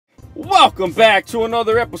Welcome back to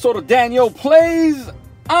another episode of Daneoplayz.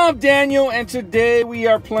 I'm Daniel, and today we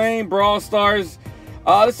are playing Brawl Stars.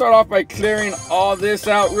 Let's start off by clearing all this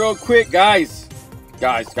out real quick, guys.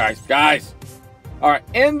 All right,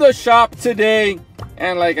 in the shop today,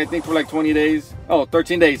 and I think for 20 days. Oh,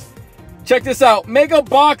 13 days. Check this out, Mega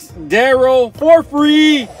Box Darryl for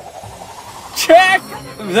free. Check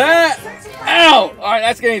that out. All right,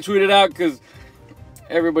 that's getting tweeted out because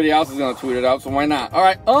everybody else is gonna tweet it out, so why not? All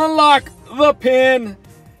right, unlock the pin.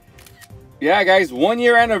 Yeah, guys, 1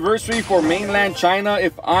 year anniversary for mainland China,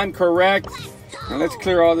 if I'm correct. And let's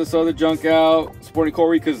clear all this other junk out. Supporting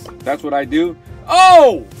Corey, because that's what I do.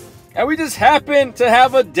 Oh! And we just happened to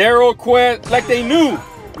have a Darryl quest. Like they knew.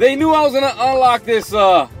 They knew I was gonna unlock this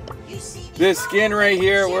this skin right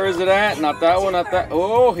here. Where is it at? Not that one, not that.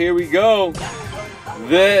 Oh, here we go.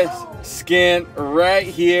 This skin right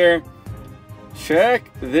here. Check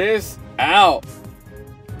this out.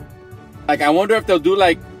 I wonder if they'll do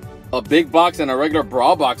a big box and a regular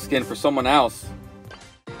Brawl box skin for someone else.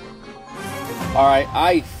 Alright,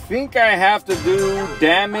 I think I have to do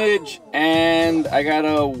damage and I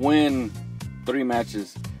gotta win 3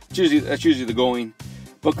 matches. That's usually the going.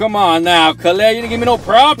 But come on now, Colette, you didn't give me no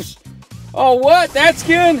props. Oh, what? That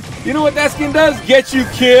skin? You know what that skin does? Get you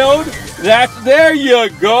killed. There you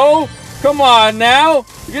go. Come on now.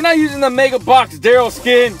 If you're not using the Mega Box Darryl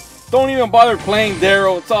skin, don't even bother playing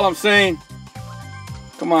Darryl. That's all I'm saying.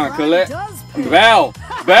 Come on, Colette. Val.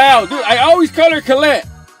 Dude, I always call her Colette.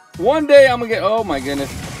 One day I'm gonna get, oh my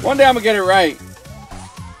goodness. One day I'm gonna get it right.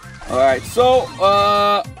 Alright, so,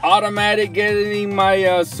 automatic getting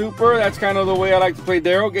my super. That's kind of the way I like to play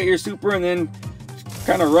Darryl. Get your super and then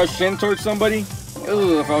kind of rush in towards somebody.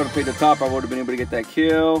 Ooh, if I would have played the top, I would have been able to get that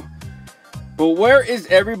kill. But where is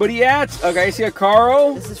everybody at? Okay, I see a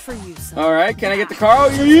Carl. This is for you, son. All right, can I get the Carl?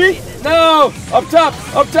 Yeet. No! Up top,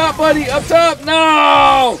 buddy, up top,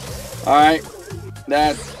 no! All right,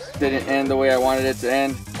 that didn't end the way I wanted it to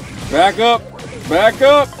end. Back up.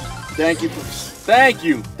 Thank you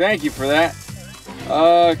for that.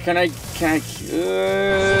 Can I,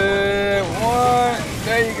 one,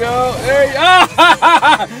 there you go.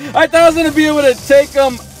 I thought I was gonna be able to take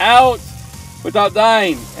them out without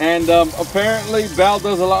dying, and apparently Val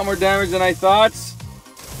does a lot more damage than I thought.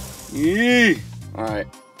 Yee. All right,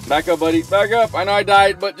 back up, buddy, back up. I know I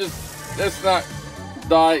died, but let's not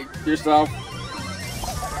die yourself.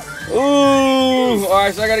 Ooh, all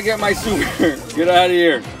right, so I gotta get my super. Get out of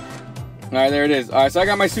here. All right, there it is. All right, so I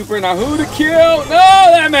got my super. Now who to kill? No,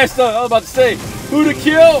 that messed up. I was about to say who to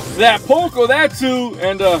kill. That Poco, that too,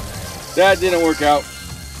 and that didn't work out.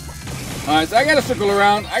 All right, so I gotta circle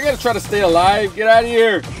around. I gotta try to stay alive. Get out of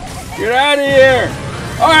here. Get out of here.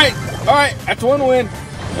 All right. That's one win.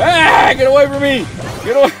 Ah, get away from me.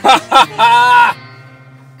 Get away.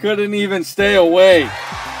 Couldn't even stay away.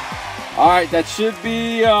 All right, that should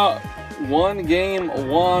be one game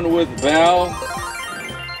won with Val.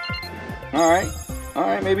 All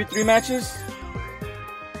right, maybe 3 matches.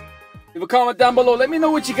 Leave a comment down below. Let me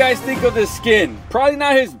know what you guys think of this skin. Probably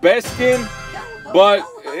not his best skin, but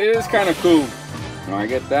it is kind of cool. All right,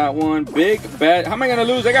 get that one. Big Bad. How am I going to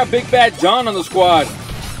lose? I got Big Bad John on the squad.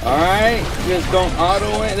 All right, just don't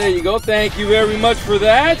auto it. There you go. Thank you very much for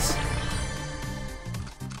that.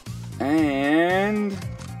 And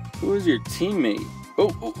who is your teammate?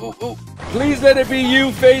 Oh. Please let it be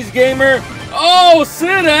you, Face Gamer. Oh,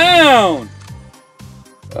 sit down.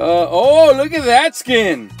 Oh, look at that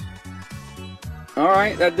skin. All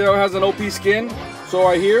right, that Darryl has an OP skin. So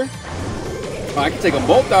I hear. Oh, I can take them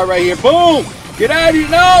both out right here. Boom. Get out of here.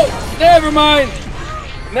 No, never mind.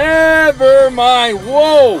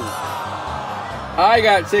 Whoa. I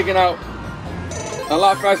got taken out a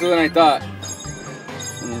lot faster than I thought.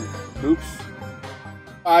 Oops.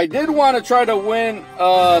 I did want to try to win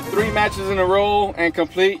 3 matches in a row and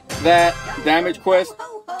complete that damage quest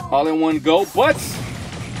all in one go, but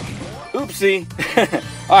oopsie.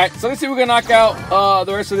 All right, so let's see if we can knock out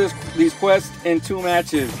the rest of these quests in 2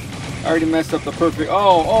 matches. I already messed up the perfect.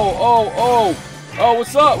 Oh,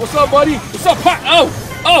 what's up, buddy? What's up, Pot?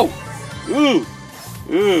 Ooh,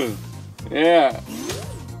 yeah.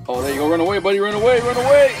 Oh, there you go. Run away, buddy. Run away.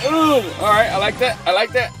 Ooh. All right, I like that.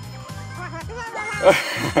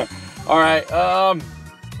 All right,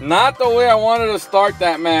 not the way I wanted to start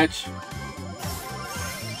that match.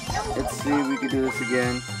 Let's see if we can do this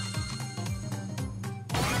again.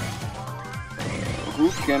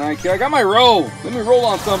 Who can I kill? I got my roll. Let me roll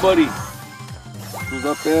on somebody. Who's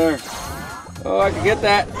up there? Oh, I can get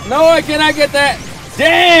that. No, I cannot get that.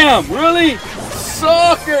 Damn, really?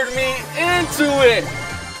 Suckered me into it.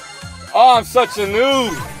 Oh, I'm such a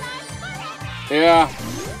noob. Yeah.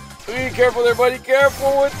 Be careful there, buddy.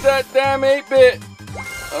 Careful with that damn 8-bit.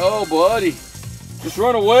 Oh, buddy. Just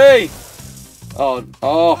run away. Oh.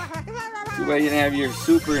 Too bad you didn't have your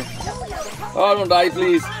super. Oh, don't die,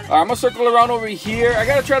 please. All right, I'm going to circle around over here. I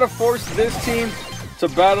got to try to force this team to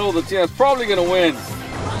battle the team that's probably going to win. Can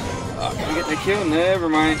I get that kill? Never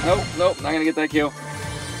mind. Nope, not going to get that kill.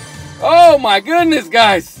 Oh, my goodness,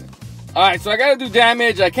 guys. All right, so I got to do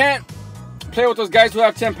damage. I can't play with those guys who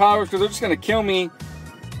have 10 powers because they're just going to kill me.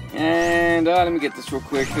 And let me get this real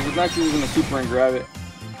quick because it's not using the super and grab it.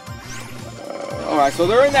 All right, so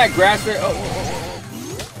they're in that grass area.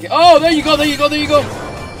 Oh, there you go.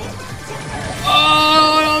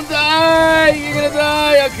 Oh, don't die. You're going to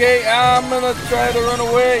die. Okay, I'm going to try to run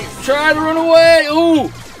away.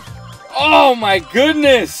 Ooh. Oh, my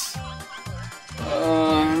goodness.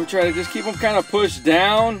 I'm going to try to just keep them kind of pushed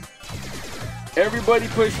down. Everybody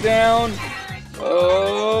pushed down.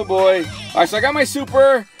 Oh, boy. All right, so I got my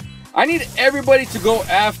super. I need everybody to go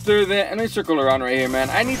after them. Let me circle around right here, man.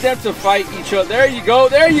 I need them to fight each other. There you go. All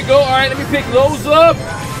right, let me pick those up.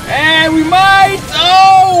 And we might.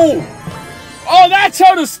 Oh, that's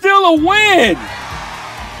how to steal a win.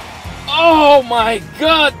 Oh, my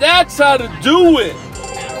God. That's how to do it.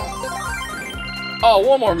 Oh,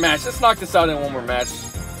 one more match. Let's knock this out in one more match.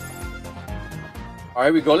 All right,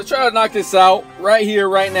 here we go. Let's try to knock this out right here,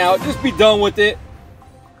 right now. Just be done with it.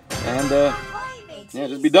 And, yeah,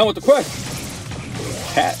 just be done with the quest.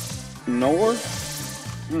 Cat Nor?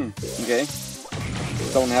 Okay.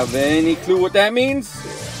 Don't have any clue what that means.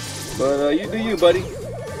 But you do you, buddy.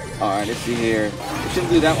 Alright, let's see here. They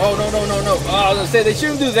shouldn't do that. Oh, no. Oh, I was going to say, they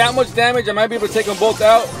shouldn't do that much damage. I might be able to take them both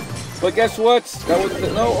out. But guess what? That was the,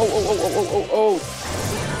 no. Oh.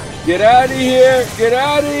 Get out of here.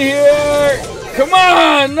 Come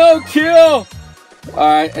on. No kill.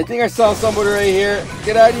 Alright, I think I saw somebody right here.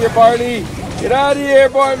 Get out of here, Barley. Get out of here,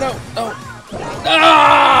 Bart. No.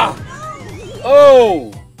 Ah!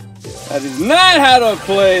 Oh! That is not how to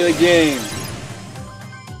play the game.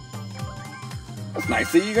 That's nice.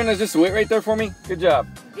 So you're going to just wait right there for me? Good job.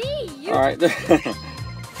 All right.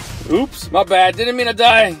 Oops. My bad. Didn't mean to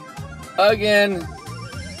die. Again.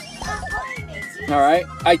 All right.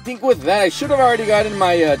 I think with that, I should have already gotten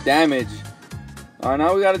my damage. All right.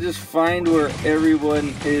 Now we got to just find where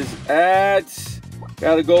everyone is at.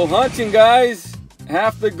 Got to go hunting, guys.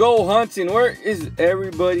 Have to go hunting. Where is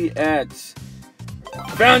everybody at?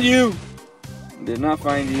 Found you. Did not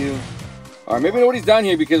find you. All right, maybe nobody's down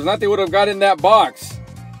here because if not, they would have got in that box.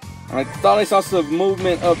 I thought I saw some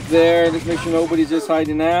movement up there. Let's make sure nobody's just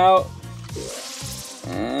hiding out.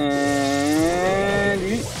 And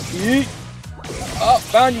yeet. Oh,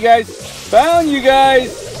 found you guys. Oh,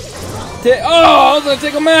 I was gonna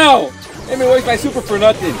take them out. Let me waste my super for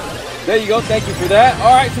nothing. There you go. Thank you for that.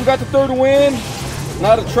 All right, so we got the third win.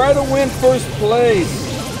 Now to try to win first place.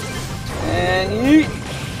 And yeet.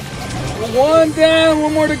 One down,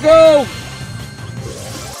 one more to go.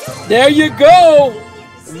 There you go.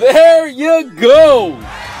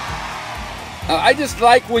 I just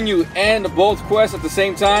like when you end both quests at the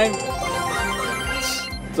same time.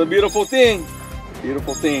 It's a beautiful thing.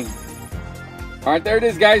 All right, there it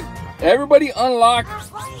is, guys. Everybody unlock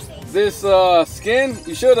this skin.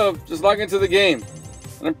 You should have just logged into the game.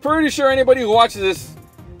 And I'm pretty sure anybody who watches this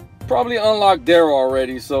probably unlocked Darryl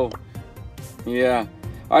already. So, yeah.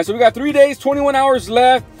 All right, so we got 3 days, 21 hours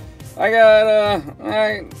left. I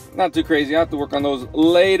got, not too crazy. I have to work on those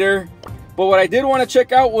later. But what I did want to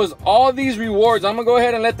check out was all these rewards. I'm going to go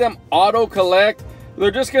ahead and let them auto-collect.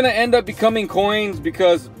 They're just going to end up becoming coins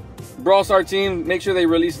because Brawl Star team, make sure they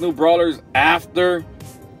release new brawlers after.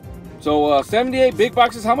 So, 78 big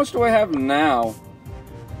boxes. How much do I have now?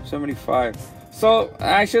 75. So,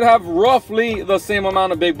 I should have roughly the same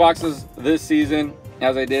amount of big boxes this season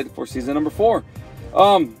as I did for season number 4.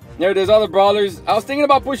 There it is, all the brawlers. I was thinking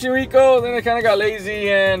about pushing Rico, then I kind of got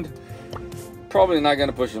lazy and probably not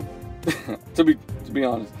gonna push him. to be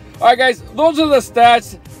honest. All right, guys, those are the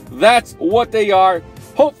stats. That's what they are.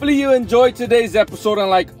 Hopefully you enjoyed today's episode, and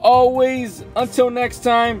like always, until next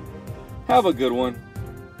time, have a good one.